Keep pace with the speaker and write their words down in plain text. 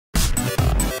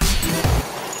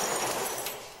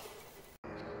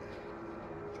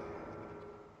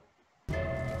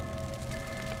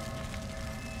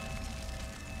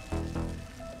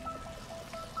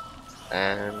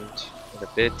And in a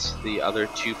bit, the other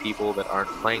two people that aren't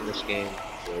playing this game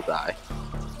will die.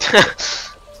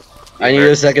 I need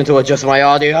a second to adjust my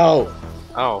audio.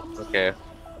 Oh, okay.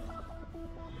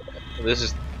 This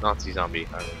is Nazi Zombie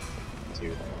Army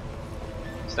 2.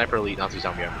 Sniper Elite Nazi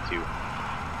Zombie Army 2.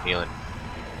 Milan.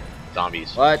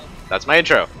 Zombies. What? That's my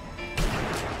intro.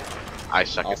 I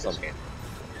suck at this game.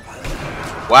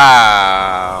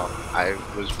 Wow! I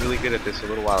was really good at this a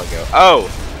little while ago. Oh!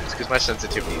 It's because my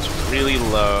sensitivity is really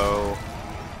low.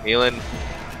 Milan.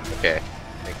 Okay.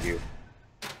 Thank you.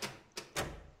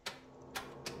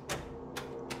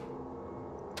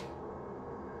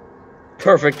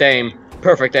 Perfect aim.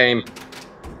 Perfect aim.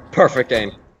 Perfect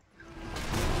aim.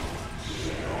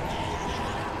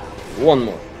 One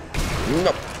more.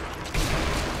 Nope.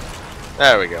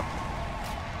 There we go.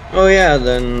 Oh yeah,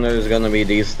 then there's gonna be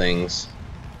these things.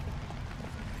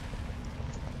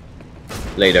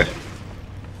 Later.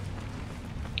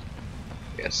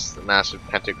 Yes, the massive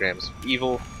pentagrams of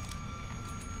evil.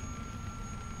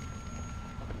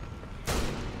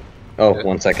 Oh,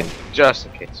 1 second. Just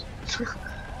in case.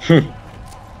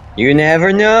 You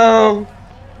never know.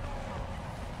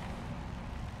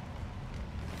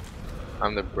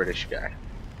 I'm the British guy.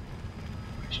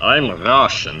 I'm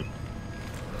Russian.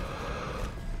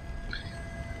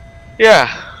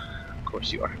 Yeah, of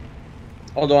course you are.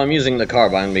 Although I'm using the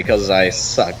carbine because I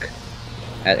suck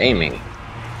at aiming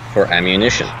for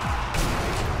ammunition.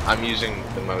 I'm using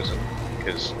the Mosin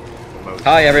because the Mosin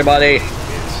Hi everybody. is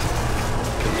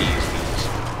the bees.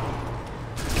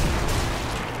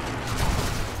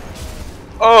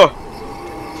 Oh!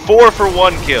 4 for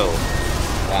 1 kill.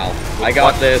 Wow, I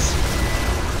got this.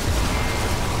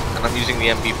 And I'm using the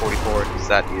MP44 because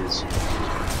that is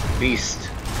Beast.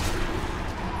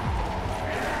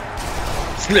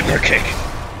 Slipper kick.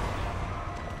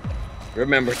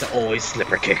 Remember to always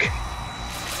slipper kick.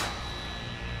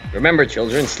 Remember,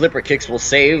 children, slipper kicks will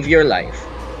save your life.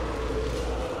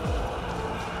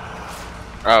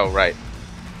 oh right.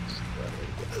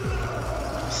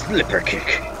 Slipper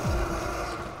kick.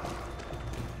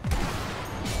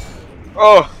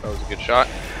 Oh, that was a good shot.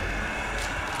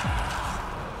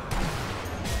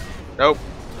 Nope.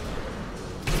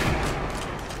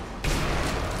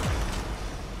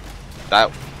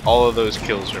 That all of those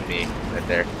kills were me right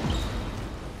there.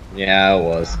 Yeah, it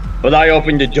was. But I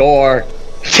opened the door.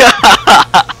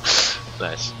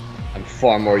 Nice. I'm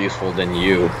far more useful than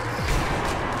you.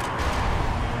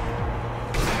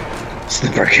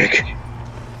 Slipper kick.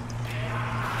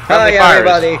 Hi, fires.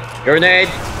 everybody. Grenade.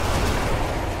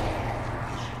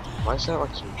 Why is that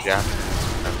like some Japanese?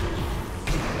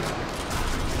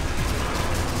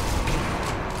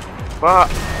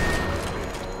 Fuck.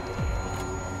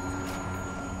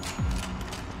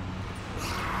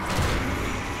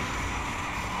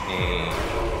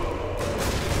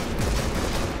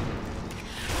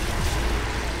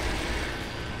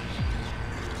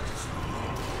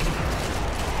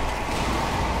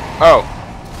 Oh,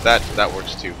 that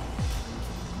works too.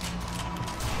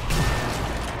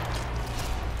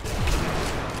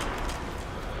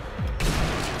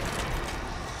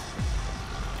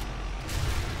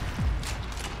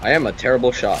 I am a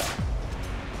terrible shot.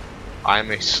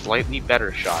 I'm a slightly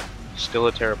better shot. Still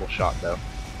a terrible shot though.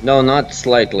 No, not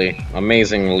slightly.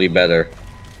 Amazingly better.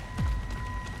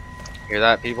 Hear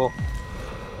that, people?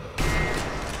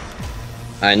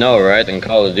 I know, right? In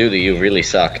Call of Duty, you really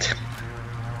sucked.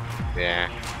 Yeah.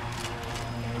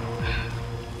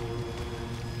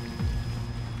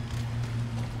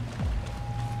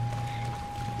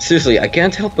 Seriously, I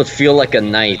can't help but feel like a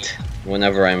knight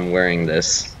whenever I'm wearing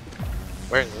this.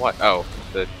 Wearing what? Oh,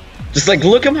 the. Just like,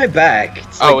 look at my back.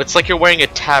 It's Oh, like, it's like you're wearing a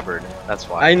tabard. That's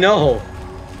why. I know.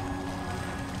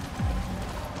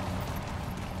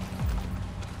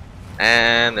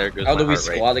 And there goes How my do we heart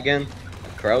rate. squat again?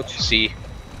 Crouch? C.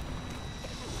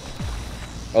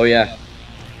 Oh yeah.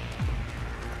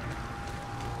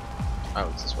 Oh,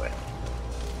 it's this way.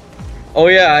 Oh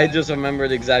yeah, I just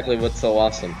remembered exactly what's so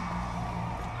awesome.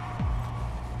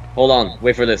 Hold on,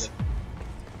 wait for this.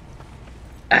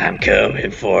 I'm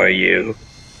coming for you.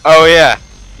 Oh yeah.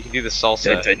 You can do the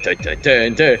salsa. How How do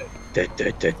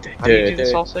you do the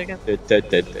salsa again?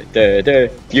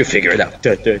 You figure it out.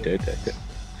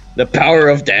 The power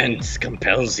of dance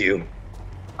compels you.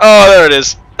 Oh, there it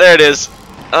is. There it is.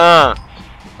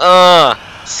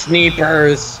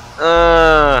 Sneepers.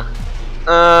 There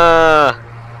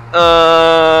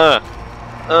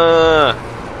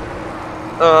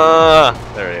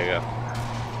you go.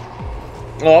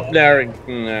 Oh, up there.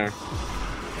 There.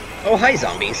 Oh, hi,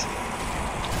 zombies.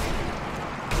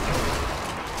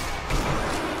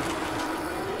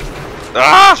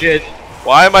 Ah! Shit.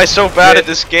 Why am I so bad at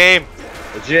this game?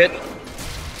 Legit.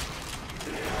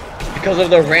 Because of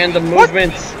the random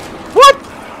movements. What?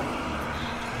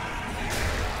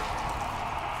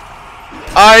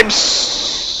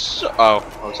 Oh,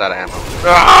 I was out of ammo.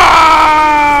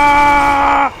 Ah!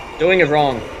 Doing it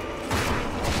wrong.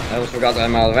 I almost forgot that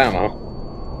I'm out of ammo.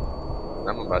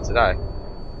 I'm about to die.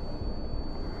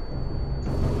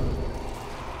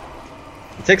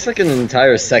 It takes like an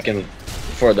entire second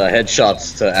for the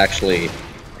headshots to actually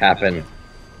happen.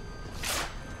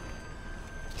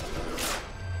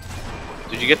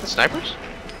 Did you get the snipers?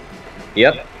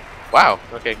 Yep. Wow.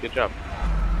 Okay, good job.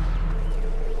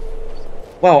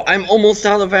 Wow, I'm almost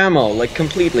out of ammo, like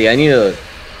completely. I need a...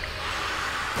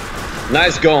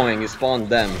 Nice going, you spawned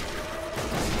them.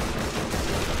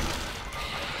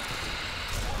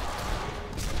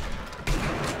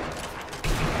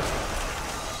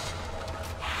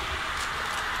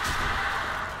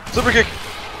 Super kick!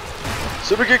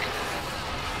 Super kick!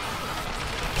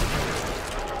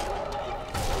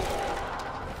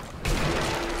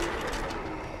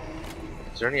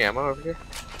 Is there any ammo over here?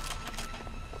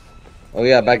 Oh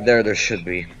yeah, back there should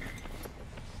be.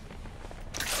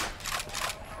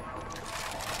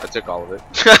 I took all of it.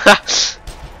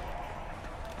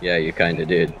 Yeah, you kinda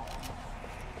did.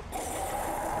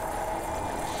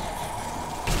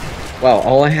 Wow,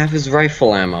 all I have is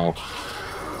rifle ammo.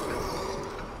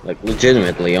 Like,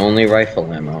 legitimately, only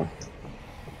rifle ammo.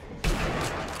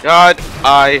 God,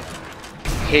 I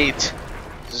hate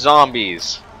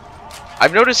zombies.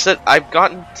 I've noticed that I've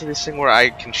gotten to this thing where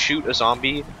I can shoot a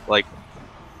zombie, like,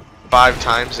 5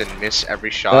 times and miss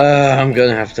every shot. I'm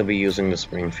gonna have to be using the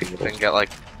Springfield. And get, like,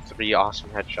 3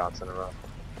 awesome headshots in a row.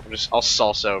 I'll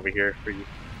salsa over here for you.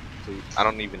 I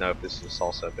don't even know if this is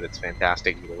salsa, but it's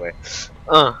fantastic either way.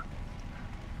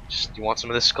 Just, you want some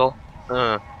of this skull?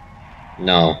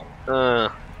 No.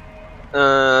 That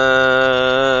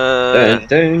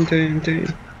Dun, dun,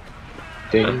 dun,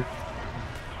 dun.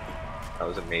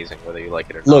 was amazing, whether you like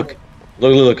it or not. Look,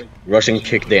 look, look, look. Russian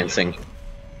kick dancing.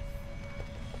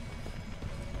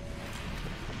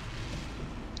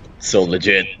 So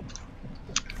legit.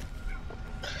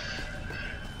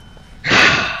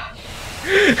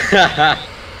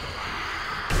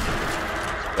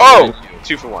 Oh!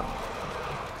 2 for 1.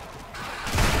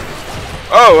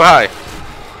 Oh, hi!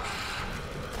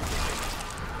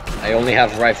 I only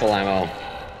have rifle ammo.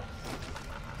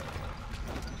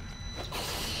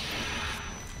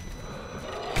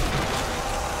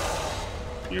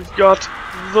 You've got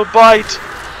the bite!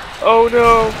 Oh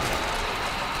no!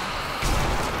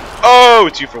 Oh,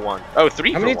 2 for 1. Oh,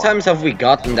 3 How for 1. many times have we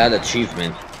gotten that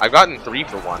achievement? I've gotten 3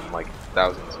 for 1, like,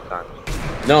 thousands of times.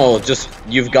 No, just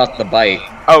you've got the bite.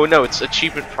 Oh no, it's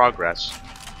achievement progress.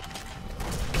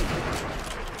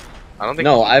 I don't think.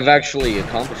 No, I've actually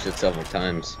accomplished it several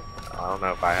times. I don't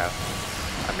know if I have.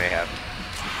 I may have.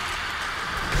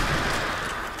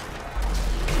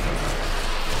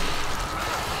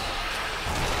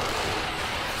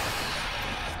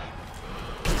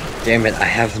 Damn it, I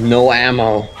have no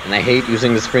ammo, and I hate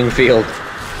using the Springfield.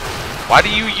 Why do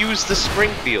you use the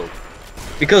Springfield?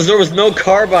 Because there was no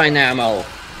carbine ammo.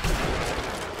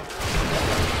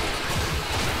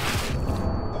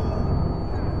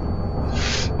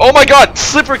 Oh my god,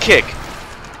 slipper kick!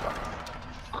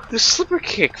 The slipper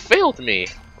kick failed me.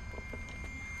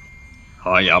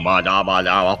 Oh,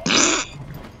 That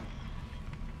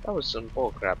was some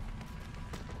bullcrap.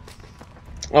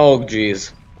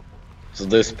 jeez. So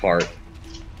this part.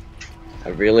 I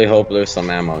really hope there's some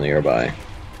ammo nearby.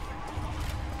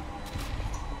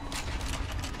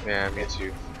 Yeah, me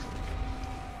too.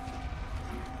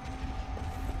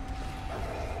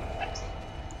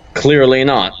 Clearly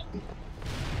not.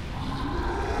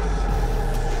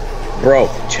 Bro,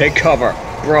 take cover.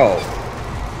 Bro.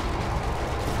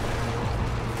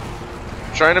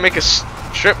 I'm trying to make a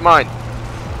strip mine.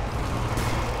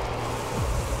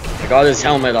 I got his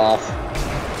helmet off.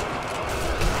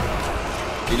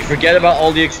 Did you forget about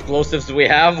all the explosives we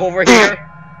have over here?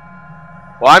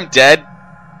 Well, I'm dead.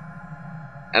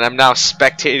 And I'm now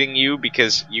spectating you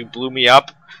because you blew me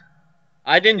up.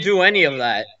 I didn't do any of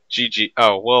that. GG.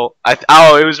 Oh, well,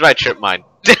 oh, it was my trip mine.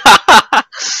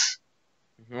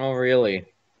 Oh, really?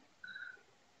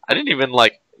 I didn't even,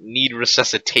 like, need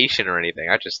resuscitation or anything.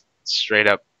 I just straight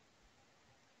up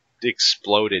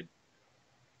exploded.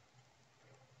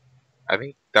 I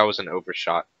think that was an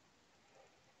overshot.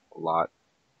 A lot.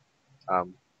 Yeah,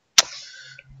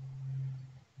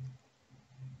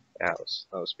 that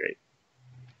was great.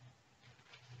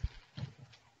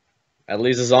 At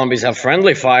least the zombies have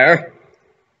friendly fire.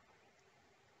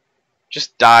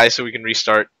 Just die so we can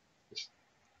restart.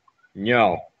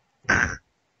 No.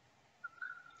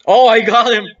 Oh, I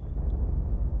got him!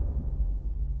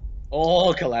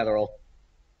 Oh, collateral.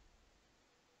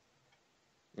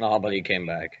 Oh, but he came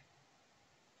back.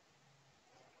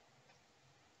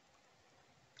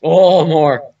 Oh,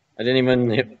 more! I didn't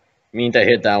even mean to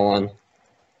hit that one.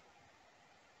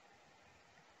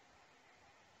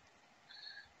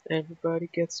 Everybody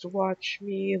gets to watch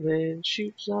Milan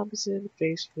shoot zombies in the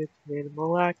face with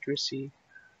minimal accuracy.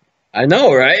 I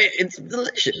know, right? It's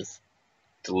delicious.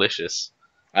 Delicious.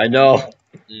 I know.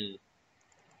 Mm.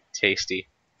 Tasty.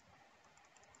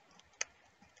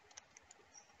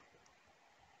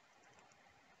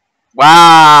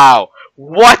 Wow!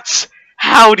 What?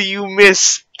 How do you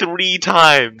miss 3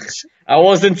 times? I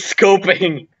wasn't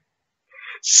scoping.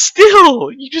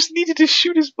 Still, you just needed to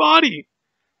shoot his body.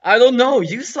 I don't know.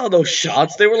 You saw those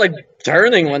shots. They were like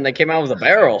turning when they came out of the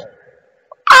barrel.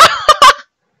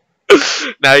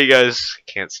 Now you guys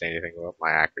can't say anything about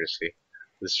my accuracy.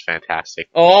 This is fantastic.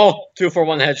 Oh,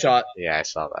 2-for-1 headshot. Yeah, I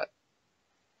saw that.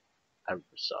 I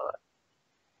saw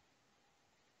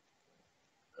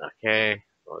that. Okay,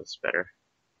 well, it's better.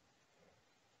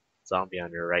 Zombie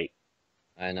on your right.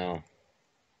 I know.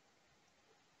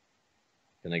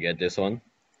 Can I get this one?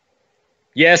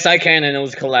 Yes, I can, and it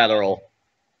was collateral.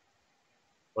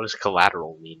 What does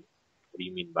collateral mean? What do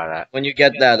you mean by that? When you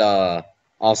get that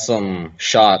awesome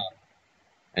shot,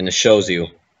 and it shows you.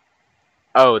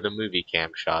 Oh, the movie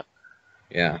cam shot.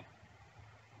 Yeah.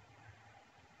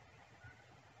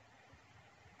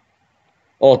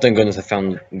 Oh, thank goodness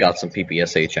I got some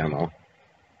PPSH ammo.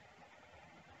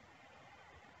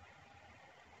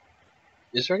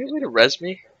 Is there any way to res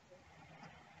me?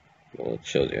 Well, it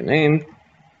shows your name,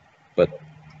 but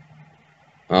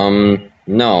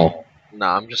no.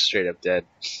 Nah, I'm just straight up dead.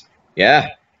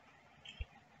 Yeah,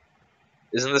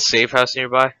 Isn't the safe house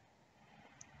nearby?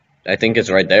 I think it's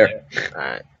right there.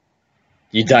 Alright.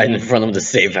 You died in front of the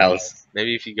safe house.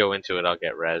 Maybe if you go into it, I'll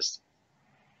get rezzed.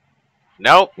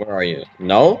 Nope. Where are you?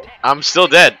 No? I'm still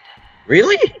dead.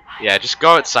 Really? Yeah, just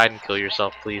go outside and kill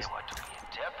yourself, please.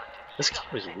 This game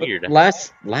is weird.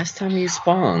 Last time you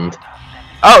spawned.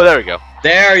 Oh, there we go.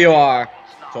 There you are.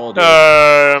 Told you.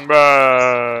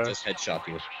 Just headshot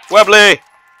you. Webley!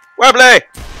 Webley!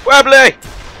 Webley!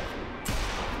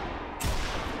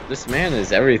 This man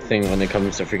is everything when it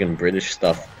comes to freaking British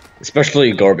stuff.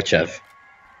 Especially Gorbachev.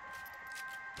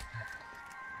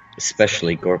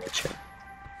 Especially Gorbachev.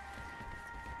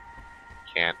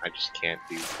 I just can't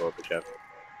do Gorbachev.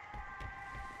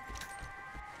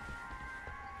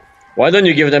 Why don't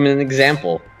you give them an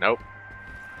example? Nope.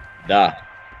 Duh.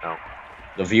 No.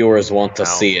 The viewers want to No.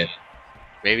 see it.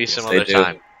 Maybe some Yes, they other do.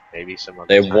 time. Maybe some other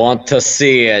They time. want to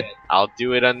see it. I'll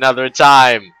do it another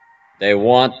time. They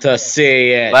want to see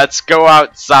it. Let's go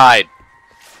outside.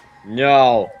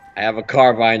 No. I have a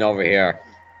carbine over here.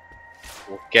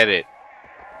 We'll get it.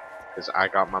 Because I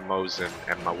got my Mosin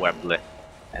and my Webley.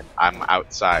 And I'm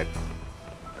outside.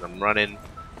 And I'm running.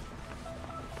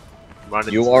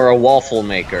 You are a waffle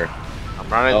maker. I'm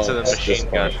running to the that's this machine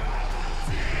gun. part.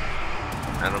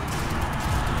 And I'm...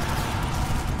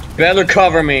 Better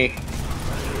cover me.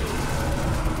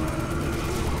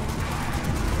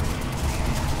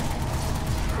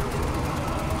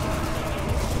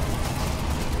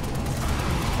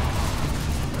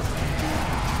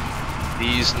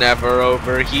 These never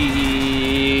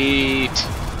overheat.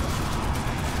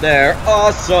 They're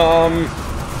awesome.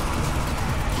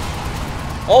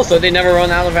 Also, they never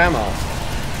run out of ammo.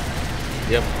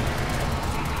 Yep.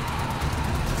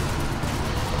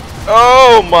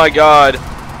 Oh my god!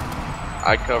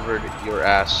 I covered your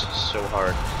ass so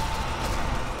hard.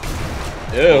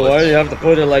 Ew, why do you have to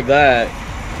put it like that?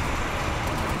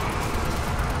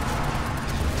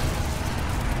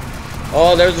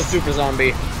 Oh, there's a super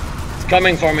zombie. It's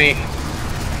coming for me.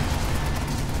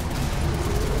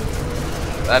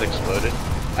 That exploded.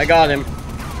 I got him.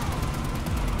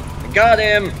 I got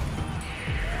him.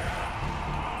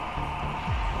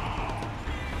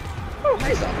 Oh,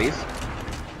 hi, zombies.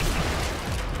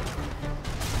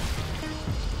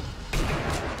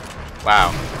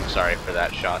 Wow. Sorry for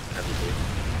that shot, everybody.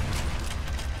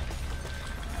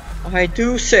 I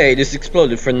do say this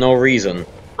exploded for no reason.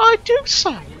 I do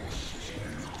say.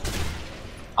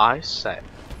 I say.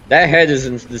 That head is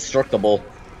indestructible.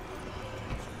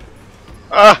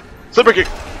 Ah! Slipper kick!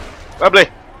 Webley!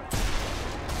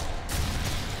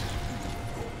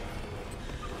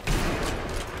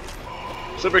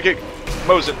 Slipper kick!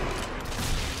 Mosin!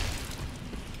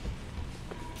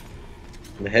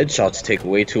 The headshots take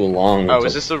way too long. Oh,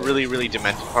 is this the really, really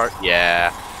demented part?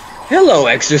 Yeah. Hello,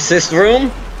 Exorcist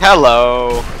Room!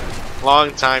 Hello!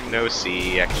 Long time no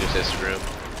see, Exorcist Room.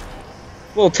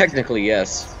 Well, technically,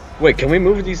 yes. Wait, can we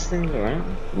move these things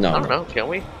around? No. I don't know. Can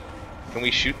we? Can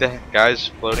we shoot the guys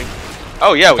floating?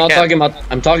 Oh yeah, we can.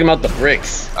 I'm talking about the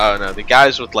bricks. Oh no, the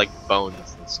guys with like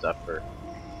bones and stuff are.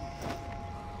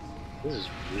 This is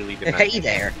really demanding. Hey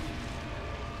there.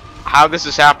 How this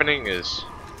is happening is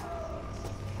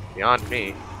beyond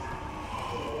me.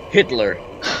 Hitler.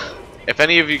 If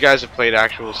any of you guys have played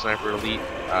actual Sniper Elite,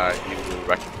 you will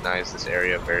recognize this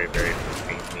area very, very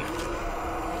faintly.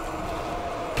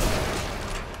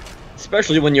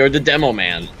 Especially when you're the demo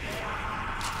man.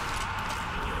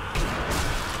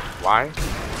 Why?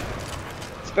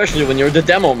 Especially when you're the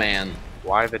demo man.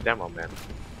 Why the demo man?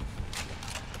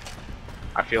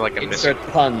 I feel like I'm Insert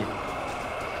missing. pun.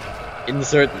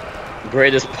 Insert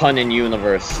greatest pun in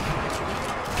universe.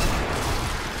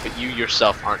 But you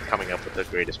yourself aren't coming up with the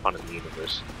greatest pun in the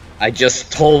universe. I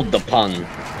just told the pun. Okay,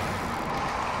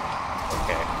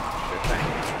 sure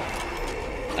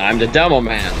thing. I'm the demo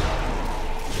man.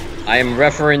 I am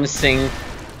referencing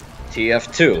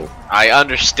TF2. I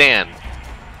understand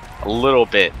a little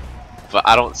bit, but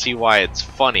I don't see why it's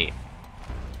funny.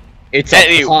 It's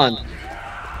a pun.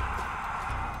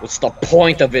 What's the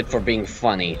point of it for being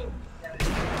funny?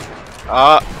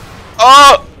 Oh!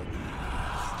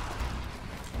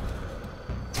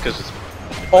 It's because it's.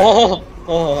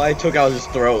 Oh, I took out his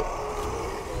throat.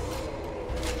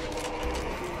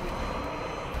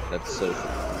 That's so.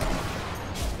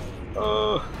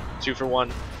 Oh, 2 for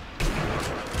 1.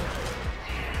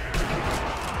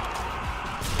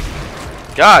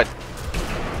 God.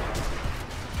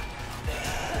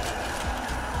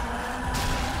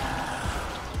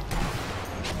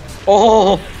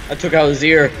 Oh, I took out his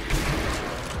ear.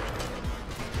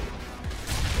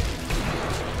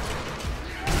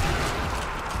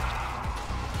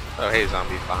 Oh, hey,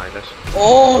 zombies behind us.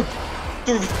 Oh,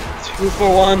 2 for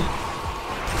 1.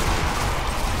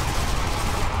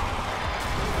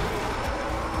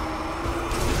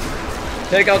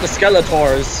 Take out the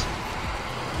Skeletors.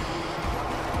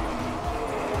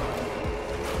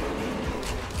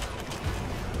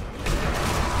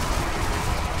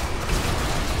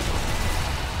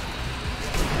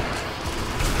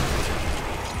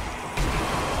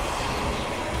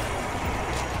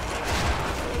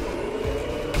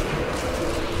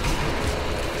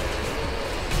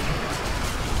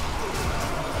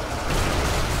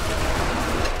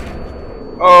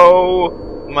 Oh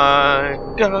my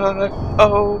god,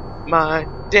 oh my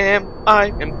damn, I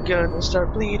am gonna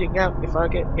start bleeding out if I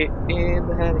get hit in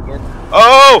the head again.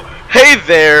 Oh, hey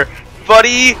there,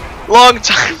 buddy, long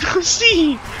time no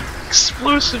see.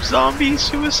 Explosive zombie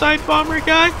suicide bomber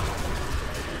guy.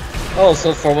 Oh,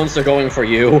 so for once they're going for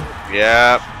you.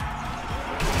 Yeah.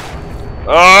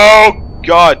 Oh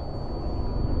god.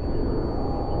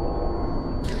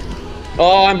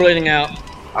 Oh, I'm bleeding out.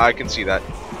 I can see that.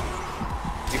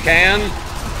 You can?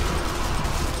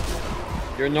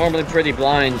 You're normally pretty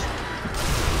blind.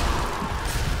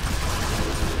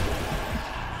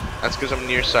 That's because I'm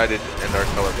nearsighted and are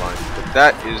colorblind. But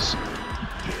that is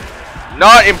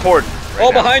not important.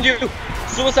 Oh, behind you!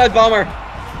 Suicide bomber!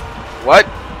 What?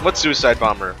 What suicide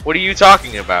bomber? What are you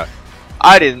talking about?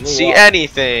 I didn't see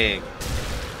anything.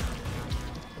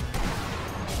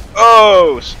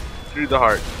 Oh, through the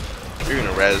heart. You're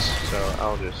gonna res, so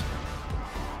I'll just.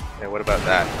 Hey, what about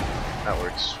that? That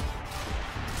works.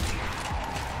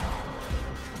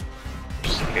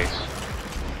 Just in case.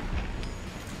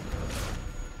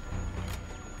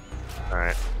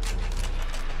 Alright.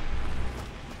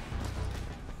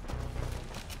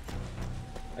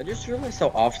 I just realized how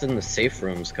often the safe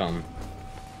rooms come.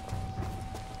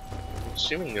 I'm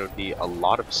assuming there would be a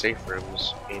lot of safe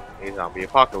rooms in a zombie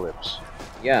apocalypse.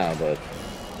 Yeah, but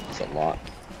it's a lot.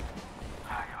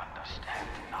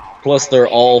 Plus, they're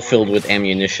all filled with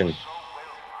ammunition.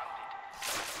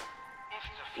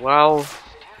 Well,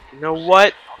 you know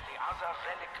what?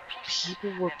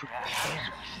 People were prepared.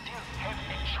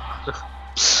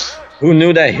 Who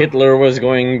knew that Hitler was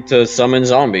going to summon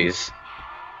zombies?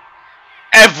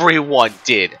 Everyone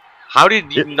did. How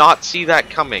did you not see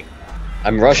that coming?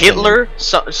 I'm Russian. Hitler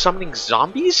summoning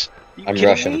zombies? Are you I'm kidding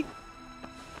Russian. me?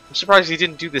 I'm surprised he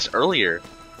didn't do this earlier.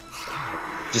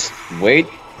 Just wait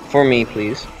for me,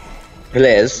 please.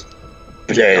 Please.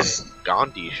 Please.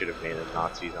 Gandhi should have made a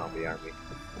Nazi zombie army.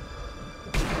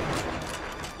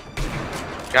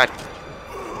 God.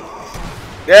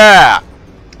 Yeah!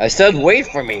 I said wait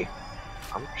for me.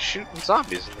 I'm shooting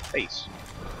zombies in the face.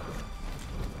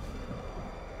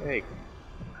 Hey,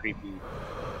 creepy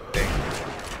thing.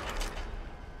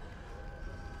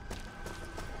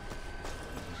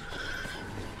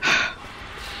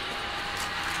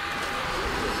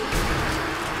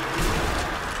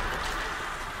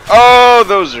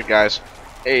 those are guys.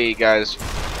 Hey guys.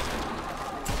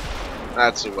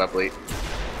 That's a Webley.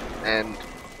 And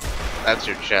that's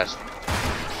your chest.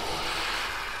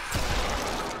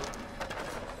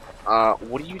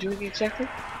 What are you doing exactly?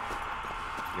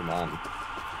 Your mom.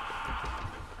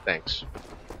 Thanks.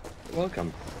 You're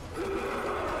welcome.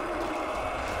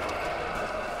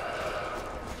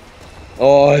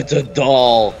 Oh, it's a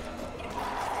doll.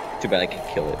 Too bad I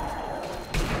can kill it.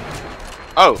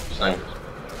 Oh, snipers.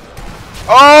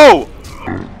 Oh!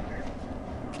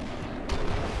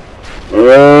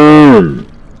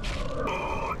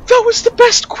 That was the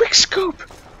best quickscope!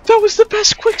 That was the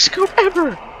best quickscope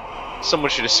ever!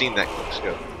 Someone should have seen that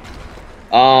quickscope.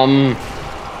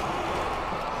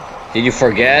 Did you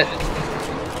forget?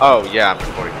 Oh, yeah, I'm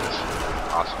recording this.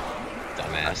 Awesome.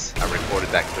 Dumbass. I recorded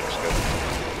that quickscope.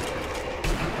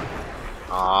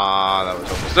 Ah, that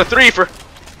was almost a three-fer!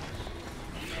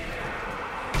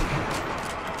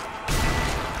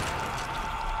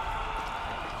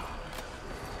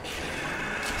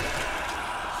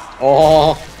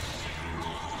 Oh.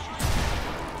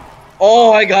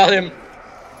 Oh, I got him.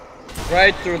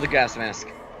 Right through the gas mask.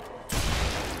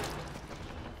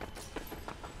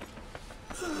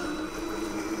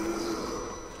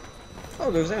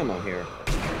 Oh, there's ammo here.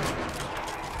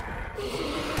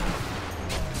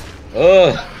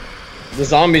 Ugh. The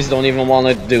zombies don't even want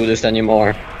to do this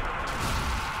anymore.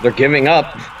 They're giving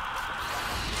up.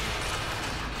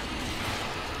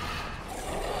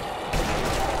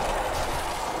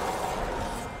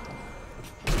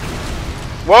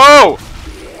 Whoa!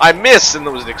 I missed and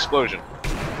there was an explosion.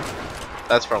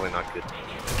 That's probably not good.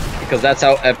 Because that's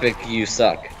how epic you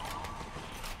suck.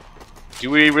 Do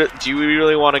we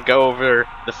really want to go over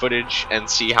the footage and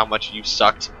see how much you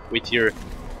sucked with your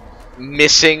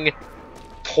missing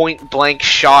point-blank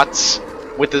shots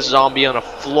with a zombie on a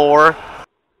floor?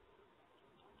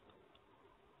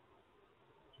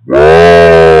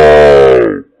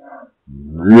 Whoa!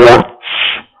 What?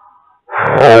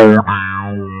 How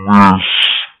do you wish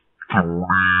to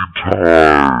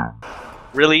retard?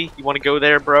 Really? You want to go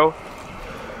there, bro?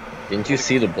 Didn't you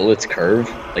see the bullets curve?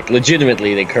 Like,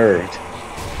 legitimately, they curved.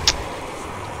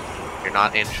 You're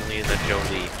not Angelina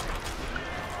Jolie.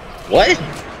 What?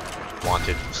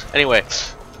 Wanted. Anyway.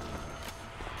 It's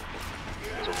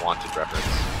a Wanted reference.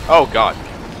 Oh, God.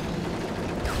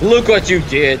 Look what you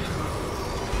did!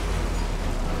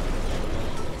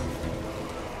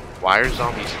 Why are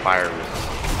zombies fire resistant?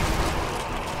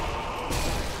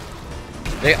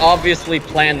 They obviously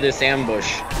planned this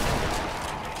ambush.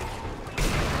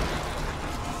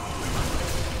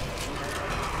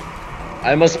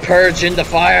 I must purge in the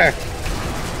fire!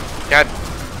 God.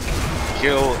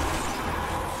 Kill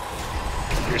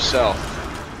yourself.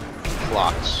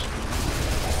 Flocks.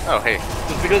 Oh, hey.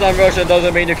 Just because I'm Russian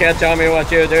doesn't mean you can't tell me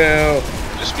what you do!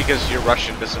 Just because you're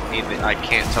Russian doesn't mean that I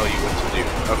can't tell you what to do.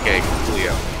 Okay,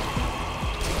 Julio.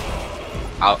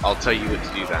 I'll tell you what to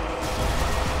do then.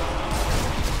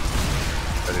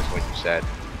 That is what you said.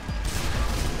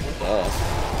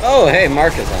 Oh, hey,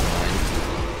 Mark is online.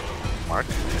 Mark?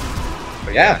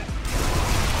 But Yeah.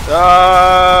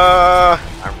 I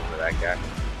remember that guy.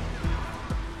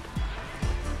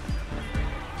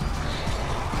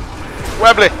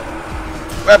 Webley!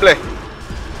 Webley!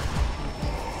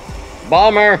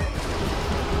 Bomber!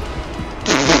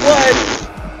 What?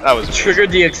 That was amazing.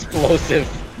 Triggered the explosive.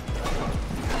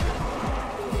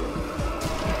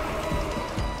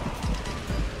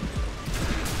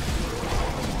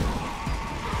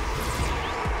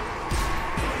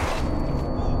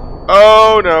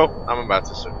 Oh no! I'm about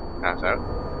to pass out.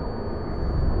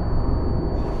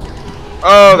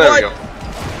 Oh, there we go.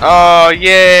 Oh,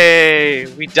 yay!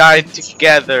 We died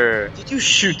together. Did you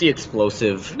shoot the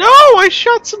explosive? No, I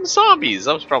shot some zombies.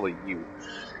 That was probably you.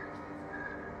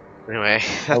 Anyway,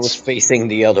 I was facing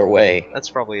the other way. that's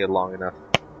probably a long enough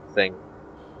thing.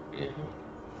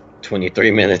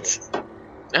 23 minutes.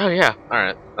 Oh yeah, all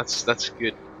right. That's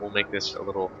good. We'll make this a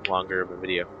little longer of a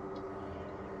video.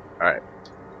 All right.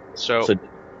 So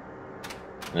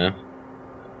yeah.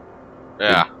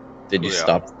 yeah. Did you Yeah.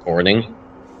 stop recording?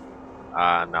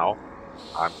 No.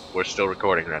 We're still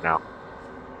recording right now.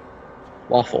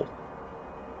 Waffle.